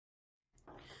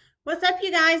What's up,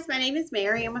 you guys? My name is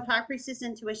Mary. I'm with High Priestess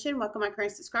Intuition. Welcome, my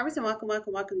current subscribers, and welcome,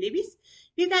 newbies.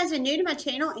 If you guys are new to my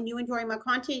channel and you enjoy my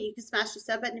content, you can smash the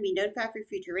sub button to be notified for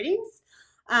future readings.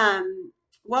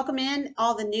 Welcome in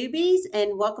all the newbies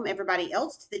and welcome everybody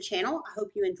else to the channel. I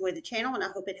hope you enjoy the channel and I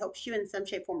hope it helps you in some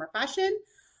shape, form, or fashion.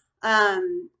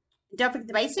 Don't forget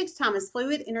the basics. Time is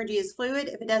fluid. Energy is fluid.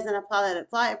 If it doesn't apply, let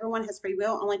it fly. Everyone has free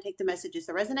will. Only take the messages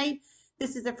that resonate.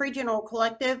 This is a free general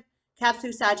collective.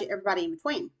 Capsule side everybody in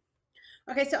between.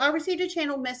 Okay, so I received a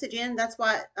channel message in. That's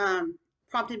what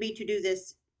prompted me to do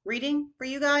this reading for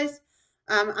you guys.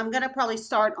 I'm going to probably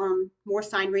start on more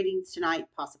sign readings tonight,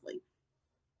 possibly.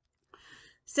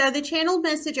 So the channel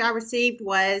message I received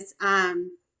was a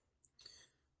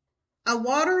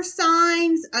water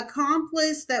signs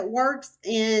accomplice that works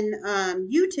in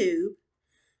YouTube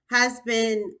has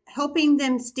been helping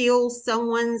them steal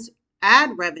someone's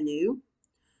ad revenue.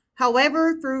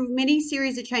 However, through many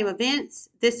series of chain events,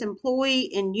 this employee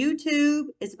in YouTube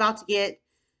is about to get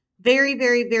very,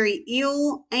 very, very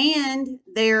ill, and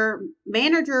their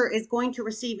manager is going to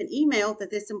receive an email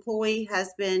that this employee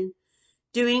has been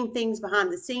doing things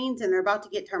behind the scenes and they're about to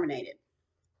get terminated.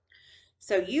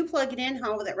 So you plug it in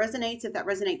however that resonates, if that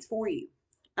resonates for you.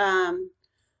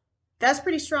 That's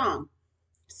pretty strong.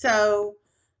 So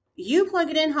you plug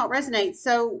it in how it resonates.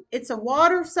 So it's a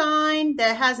water sign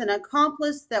that has an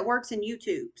accomplice that works in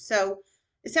YouTube. So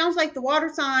it sounds like the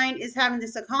water sign is having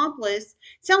this accomplice.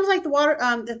 It sounds like the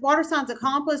water sign's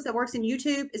accomplice that works in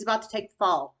YouTube is about to take the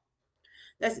fall.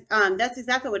 That's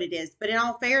exactly what it is. But in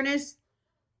all fairness,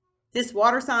 this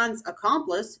water sign's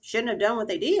accomplice shouldn't have done what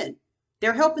they did.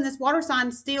 They're helping this water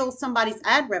sign steal somebody's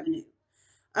ad revenue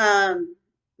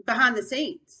behind the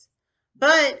scenes.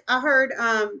 But I heard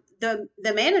the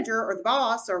manager or the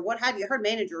boss or what have you, I heard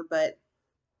manager, but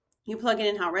you plug it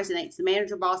in how it resonates. The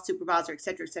manager, boss, supervisor,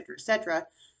 etc., etc., etc.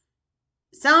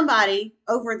 Somebody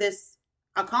over this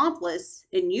accomplice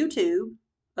in YouTube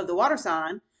of the water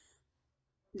sign,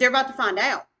 they're about to find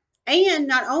out. And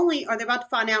not only are they about to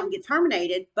find out and get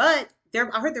terminated, but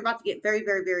I heard they're about to get very,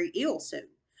 very, very ill soon.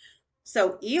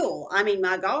 So ill, I mean,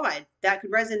 my God, that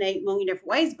could resonate in a million different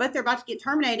ways, but they're about to get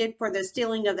terminated for the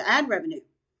stealing of the ad revenue.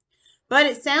 But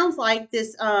it sounds like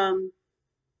this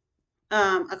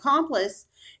accomplice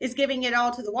is giving it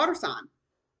all to the water sign.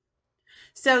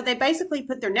 So they basically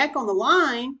put their neck on the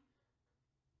line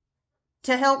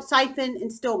to help siphon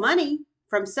and steal money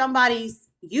from somebody's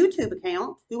YouTube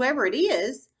account, whoever it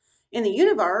is in the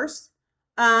universe.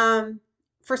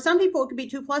 For some people, it could be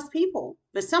 2+ people,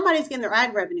 but somebody's getting their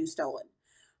ad revenue stolen.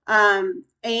 They're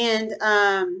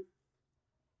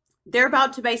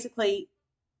about to basically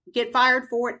get fired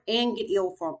for it and get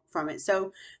ill from it.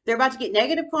 So they're about to get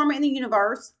negative karma in the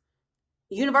universe,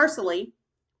 universally,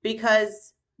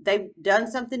 because they've done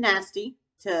something nasty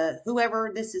to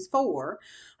whoever this is for.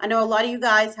 I know a lot of you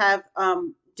guys have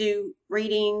do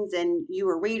readings and you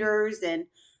are readers and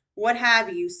what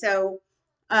have you. So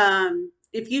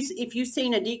if you've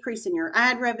seen a decrease in your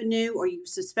ad revenue or you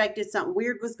suspected something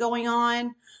weird was going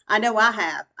on, I know I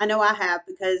have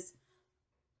because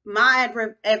my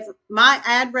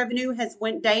ad revenue has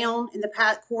went down in the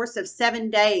past course of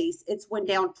 7 days. It's went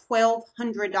down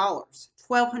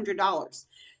 $1,200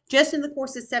 just in the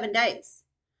course of 7 days.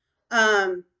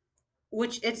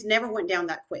 Which it's never went down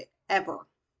that quick ever.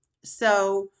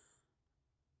 So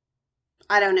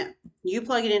I don't know. You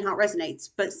plug it in how it resonates.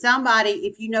 But somebody,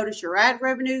 if you notice your ad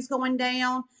revenue is going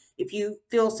down, if you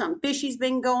feel something fishy's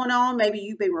been going on, maybe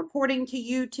you've been reporting to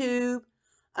YouTube,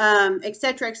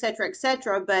 etc., etc.,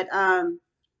 etc. But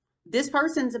this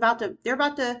person's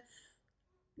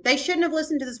they shouldn't have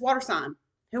listened to this water sign,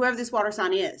 whoever this water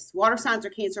sign is. Water signs are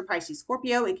Cancer, Pisces,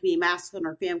 Scorpio. It can be masculine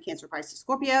or femme, Cancer, Pisces,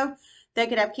 Scorpio. They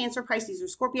could have Cancer, Pisces, or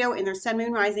Scorpio in their Sun,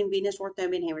 Moon, Rising, Venus, North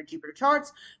Node, Inhabited Jupiter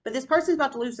charts. But this person's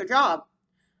about to lose their job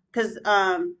because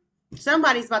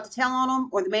somebody's about to tell on them,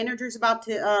 or the manager's about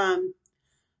to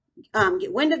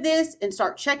get wind of this and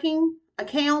start checking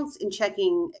accounts and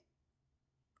checking,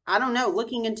 I don't know,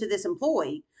 looking into this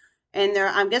employee. And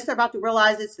I guess they're about to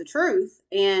realize it's the truth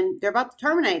and they're about to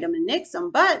terminate them and nix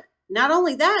them. But not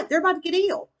only that, they're about to get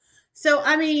ill. So,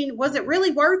 I mean, was it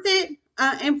really worth it?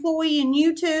 Employee in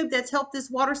YouTube that's helped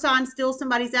this water sign steal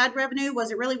somebody's ad revenue.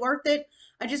 Was it really worth it?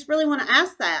 I just really want to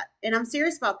ask that. And I'm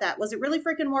serious about that. Was it really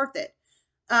freaking worth it?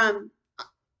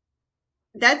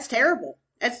 That's terrible.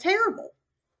 That's terrible.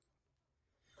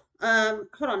 Hold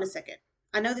on a second.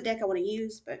 I know the deck I want to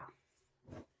use, but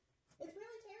it's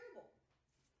really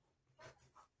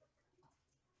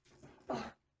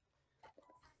terrible.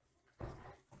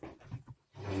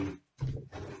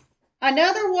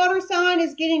 Another water sign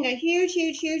is getting a huge,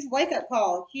 huge, huge wake-up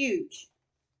call. Huge.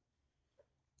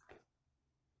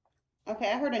 Okay,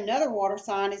 I heard another water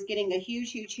sign is getting a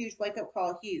huge, huge, huge wake up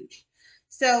call. Huge.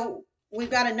 So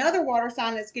we've got another water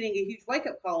sign that's getting a huge wake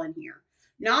up call in here.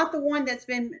 Not the one that's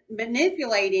been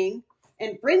manipulating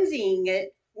and frenzying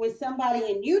it with somebody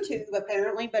in YouTube,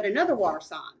 apparently, but another water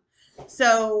sign.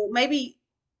 So maybe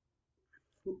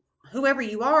whoever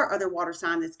you are, other water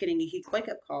sign that's getting a huge wake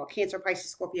up call, Cancer,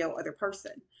 Pisces, Scorpio, other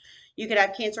person. You could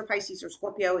have Cancer, Pisces, or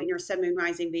Scorpio in your sun, moon,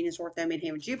 rising, Venus, Ortho,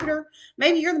 Midheaven, Jupiter.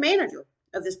 Maybe you're the manager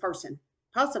of this person.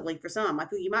 Possibly for some. I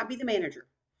feel you might be the manager.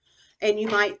 And you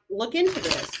might look into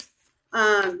this.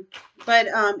 But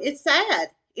it's sad.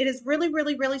 It is really,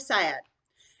 really, really sad.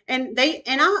 And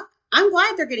I'm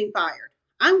glad they're getting fired.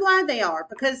 I'm glad they are,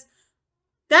 because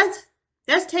that's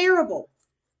terrible.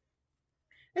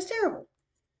 That's terrible.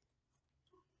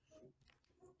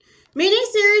 Many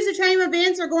series of chain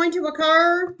events are going to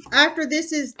occur after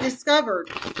this is discovered.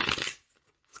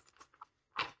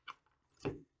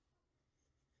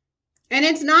 And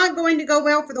it's not going to go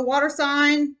well for the water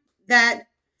sign that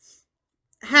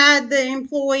had the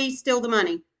employee steal the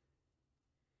money.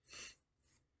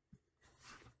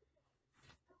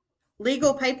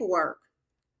 Legal paperwork.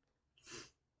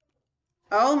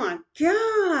 Oh my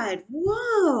God.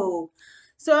 Whoa.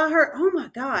 So I heard, oh my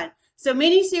God. So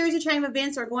many series of chain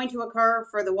events are going to occur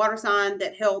for the water sign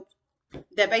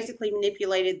that basically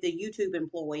manipulated the YouTube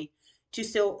employee to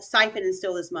siphon and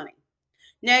steal this money.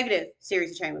 Negative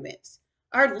series of chain events.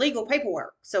 I heard legal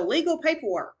paperwork. So legal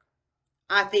paperwork.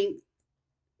 I think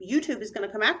YouTube is going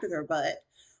to come after their butt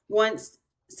once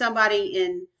somebody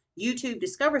in YouTube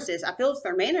discovers this. I feel it's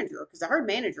their manager, because I heard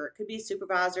manager. It could be a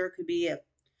supervisor, it could be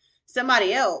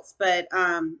somebody else, but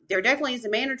there definitely is a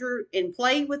manager in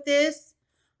play with this.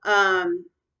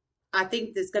 I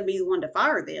think that's going to be the one to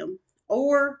fire them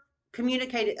or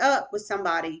communicate it up with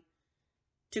somebody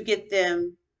to get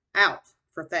them out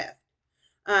for theft.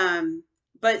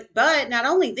 But not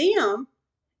only them,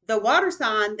 the water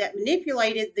sign that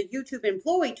manipulated the YouTube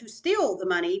employee to steal the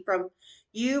money from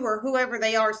you or whoever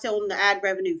they are stealing the ad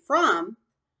revenue from,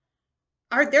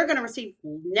 they're going to receive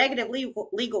negative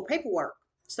legal paperwork.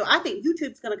 So I think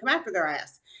YouTube's going to come after their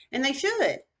ass. And they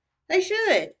should. They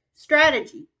should.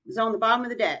 Strategy is on the bottom of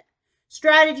the deck.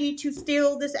 Strategy to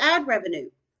steal this ad revenue.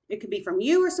 It could be from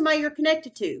you or somebody you're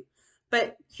connected to.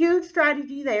 But huge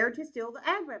strategy there to steal the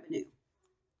ad revenue.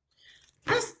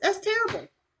 That's terrible.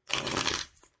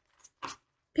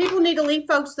 People need to leave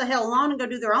folks the hell alone and go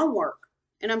do their own work.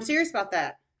 And I'm serious about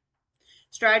that.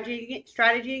 Strategy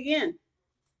again.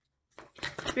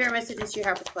 Spirit messages you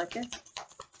have for collective.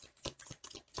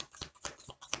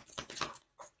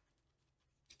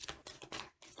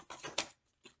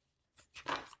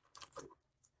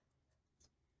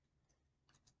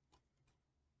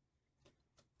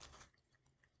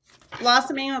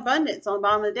 Blossoming abundance on the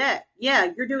bottom of the deck.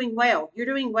 Yeah, you're doing well. You're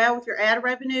doing well with your ad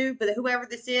revenue, but whoever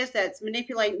this is that's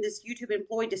manipulating this YouTube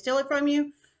employee to steal it from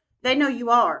you, they know you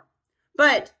are.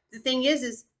 But the thing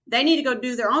is they need to go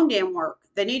do their own damn work.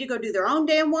 They need to go do their own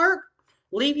damn work.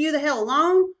 Leave you the hell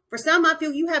alone. For some, I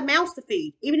feel you have mouths to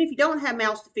feed. Even if you don't have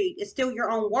mouths to feed, it's still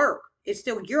your own work. It's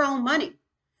still your own money.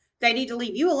 They need to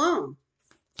leave you alone.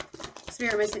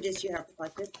 Spirit messages you have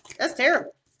reflected. That's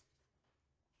terrible.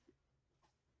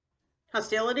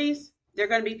 Hostilities, they're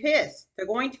going to be pissed. They're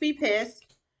going to be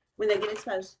pissed when they get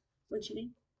exposed. What you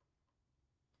need?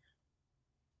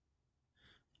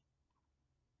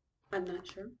 I'm not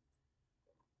sure.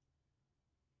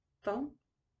 Phone?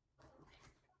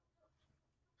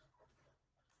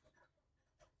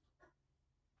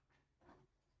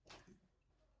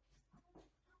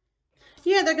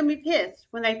 Yeah, they're going to be pissed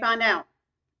when they find out.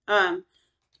 I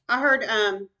heard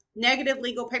negative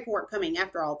legal paperwork coming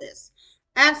after all this.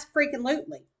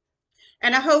 Abso-freaking-lutely.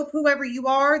 And I hope whoever you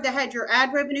are that had your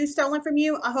ad revenue stolen from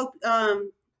you, I hope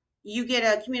you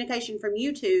get a communication from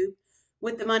YouTube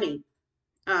with the money,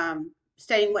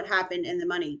 stating what happened and the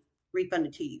money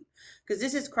refunded to you. Because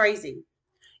this is crazy.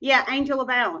 Yeah, angel of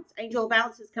balance. Angel of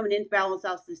balance is coming in to balance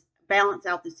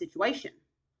out this situation.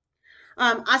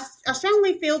 I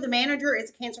strongly feel the manager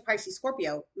is a Cancer, Pisces,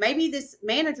 Scorpio. Maybe this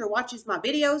manager watches my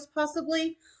videos,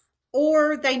 possibly,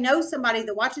 or they know somebody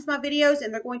that watches my videos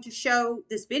and they're going to show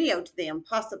this video to them,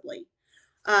 possibly.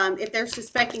 If they're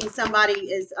suspecting somebody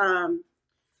is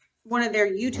one of their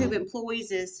YouTube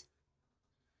employees is,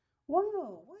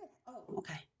 whoa, what? Oh,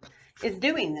 okay, is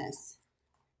doing this.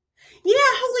 Yeah,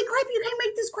 holy crap, you can't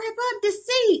make this crap up.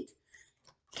 Deceit.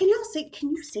 Can y'all see? Can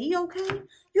you see okay?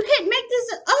 You can't make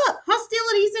this up.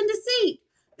 Hostilities and deceit.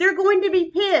 They're going to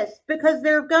be pissed because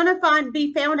they're going to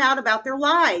be found out about their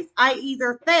lies, i.e.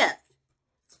 their theft.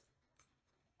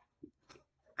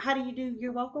 How do you do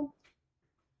your vocal?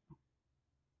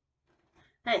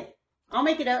 Hey, I'll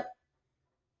make it up.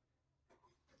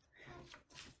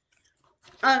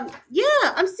 Yeah,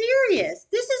 I'm serious.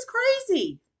 This is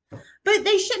crazy. But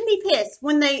they shouldn't be pissed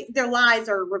when their lies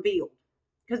are revealed.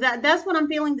 Because that's what I'm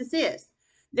feeling this is.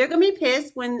 They're gonna be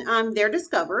pissed when they're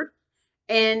discovered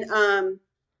and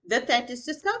the theft is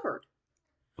discovered.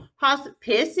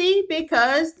 Pissy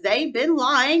because they've been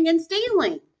lying and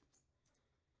stealing.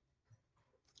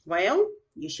 Well,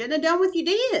 you shouldn't have done what you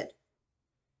did.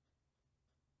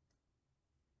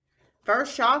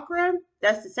 First chakra,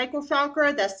 that's the sacral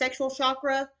chakra, that's sexual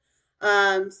chakra.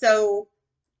 So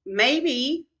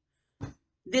maybe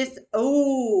this,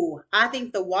 I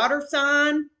think the water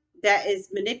sign that is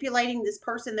manipulating this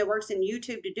person that works in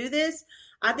YouTube to do this,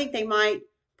 I think they might,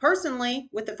 personally,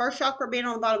 with the first chakra being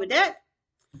on the bottom of the deck,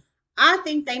 I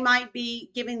think they might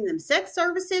be giving them sex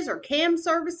services or cam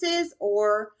services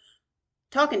or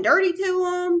talking dirty to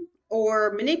them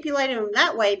or manipulating them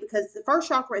that way, because the first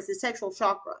chakra is the sexual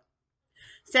chakra.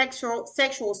 Sexual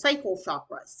sacral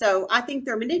chakra. So I think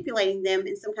they're manipulating them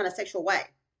in some kind of sexual way.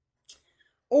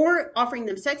 Or offering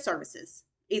them sex services,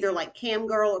 either like cam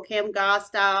girl or cam guy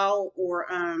style, or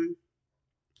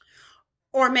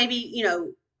maybe, you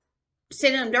know,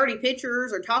 sending them dirty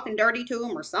pictures or talking dirty to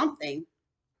them or something.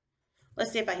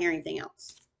 Let's see if I hear anything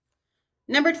else.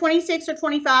 Number 26 or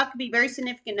 25 could be very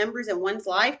significant numbers in one's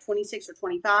life. 26 or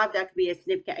 25, that could be a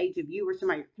significant age of you or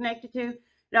somebody you're connected to.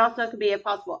 It also could be a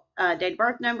possible date of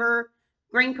birth number,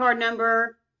 green card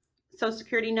number, social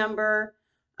security number,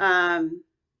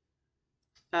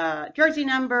 jersey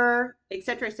number,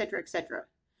 etc., etc., etc.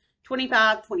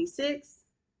 25, 26.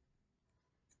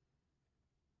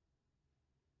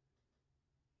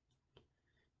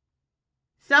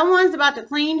 Someone's about to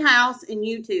clean house in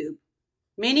YouTube.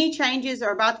 Many changes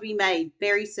are about to be made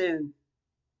very soon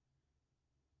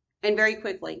and very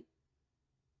quickly.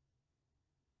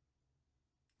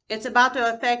 It's about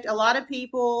to affect a lot of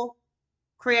people,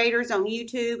 creators on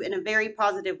YouTube, in a very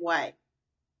positive way.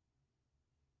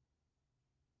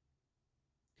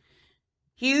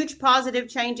 Huge positive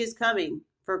changes coming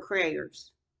for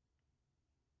creators.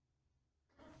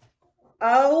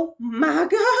 Oh my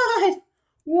God.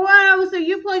 Wow. So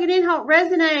you plug it in how it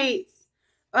resonates.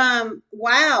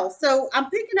 Wow. So I'm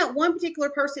picking up one particular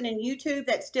person in YouTube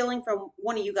that's stealing from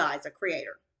one of you guys, a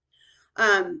creator.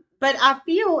 But I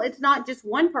feel it's not just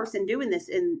one person doing this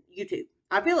in YouTube.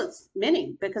 I feel it's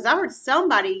many, because I heard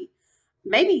somebody,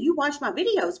 maybe you watch my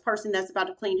videos, person that's about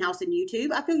to clean house in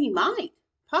YouTube. I feel you might,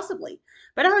 possibly.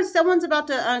 But I heard someone's about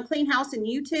to clean house in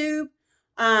YouTube,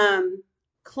 and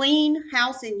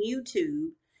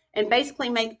basically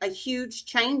make a huge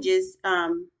changes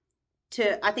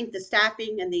to, I think, the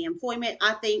staffing and the employment.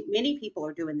 I think many people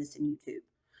are doing this in YouTube.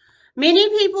 Many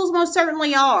people most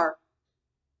certainly are.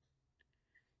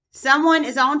 Someone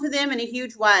is onto them in a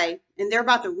huge way, and they're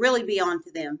about to really be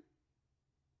onto them.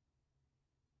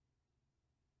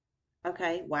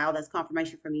 Okay, wow, that's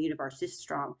confirmation from the universe. This is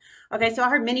strong. Okay, so I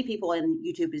heard many people in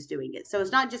YouTube is doing it. So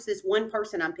it's not just this one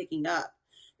person I'm picking up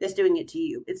that's doing it to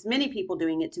you. It's many people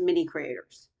doing it to many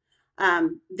creators.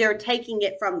 They're taking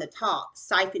it from the top,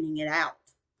 siphoning it out.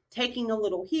 Taking a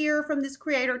little here from this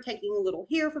creator, taking a little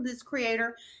here from this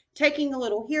creator, taking a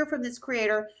little here from this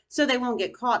creator, so they won't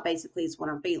get caught, basically, is what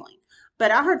I'm feeling.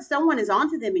 But I heard someone is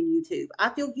onto them in YouTube. I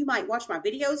feel you might watch my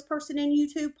videos, person in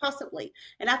YouTube, possibly.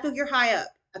 And I feel you're high up.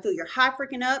 I feel you're high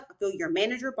freaking up. I feel you're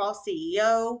manager, boss,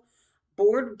 CEO,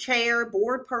 board chair,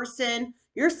 board person.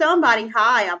 You're somebody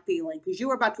high, I'm feeling, because you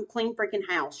are about to clean freaking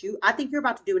house. I think you're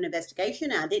about to do an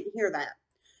investigation, and I didn't hear that.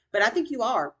 But I think you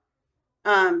are.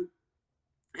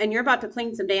 And you're about to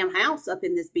clean some damn house up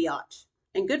in this biatch.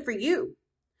 And good for you.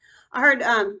 I heard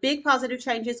big positive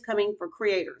changes coming for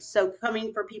creators. So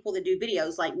coming for people that do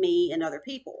videos like me and other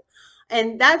people.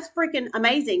 And that's freaking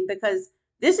amazing, because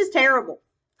this is terrible.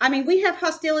 I mean, we have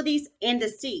hostilities and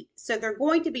deceit. So they're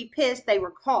going to be pissed they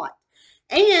were caught.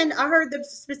 And I heard the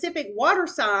specific water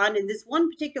sign in this one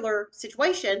particular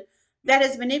situation that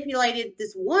has manipulated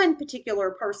this one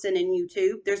particular person in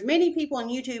YouTube. There's many people on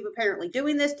YouTube apparently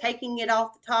doing this, taking it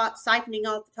off the top, siphoning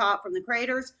off the top from the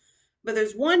creators. But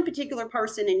there's one particular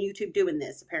person in YouTube doing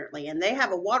this, apparently, and they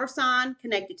have a water sign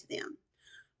connected to them.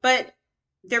 But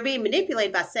they're being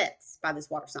manipulated by sex, by this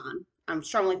water sign. I'm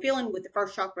strongly feeling with the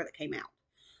first chakra that came out.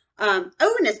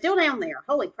 Oh, and it's still down there.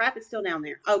 Holy crap, it's still down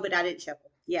there. Oh, but I didn't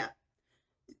shuffle. Yeah.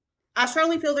 I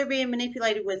strongly feel they're being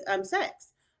manipulated with sex.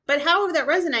 But however that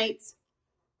resonates,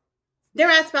 their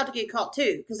ass about to get caught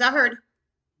too, because I heard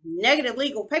negative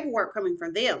legal paperwork coming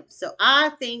from them. So I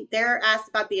think their ass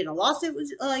about to be in a lawsuit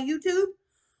with YouTube,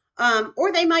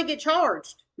 or they might get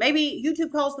charged. Maybe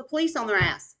YouTube calls the police on their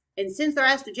ass and sends their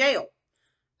ass to jail.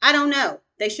 I don't know.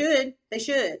 They should. They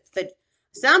should. But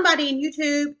somebody in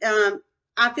YouTube,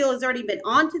 I feel has already been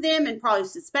onto them and probably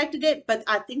suspected it. But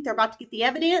I think they're about to get the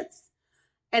evidence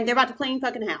and they're about to clean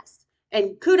fucking house.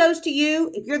 And kudos to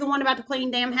you if you're the one about to clean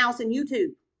damn house in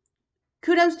YouTube.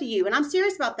 Kudos to you. And I'm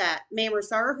serious about that, ma'am or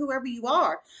sir, whoever you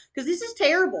are. Because this is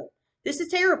terrible. This is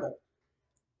terrible.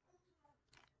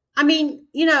 I mean,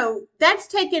 you know, that's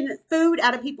taking food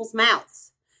out of people's mouths.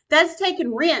 That's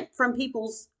taking rent from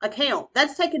people's account.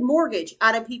 That's taking mortgage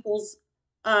out of people's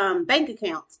bank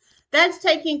accounts. That's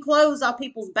taking clothes off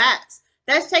people's backs.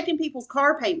 That's taking people's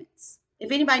car payments.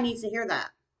 If anybody needs to hear that,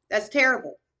 that's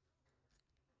terrible.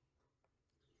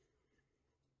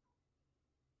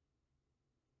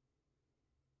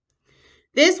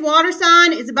 This water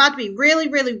sign is about to be really,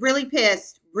 really, really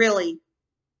pissed. Really.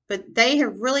 But they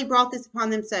have really brought this upon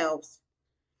themselves.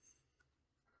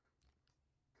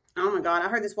 Oh my God. I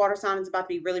heard this water sign is about to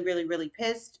be really, really, really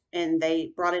pissed. And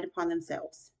they brought it upon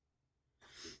themselves.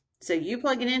 So you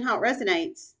plug it in how it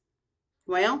resonates.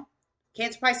 Well,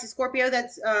 Cancer, Pisces, Scorpio,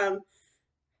 that's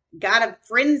got a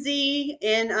frenzy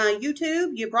in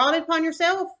YouTube. You brought it upon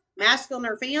yourself. Masculine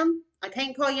or femme. I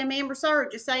can't call you a man or sir.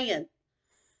 Just saying.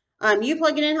 You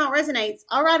plug it in how it resonates.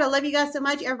 All right. I love you guys so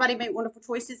much. Everybody make wonderful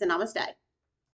choices and namaste.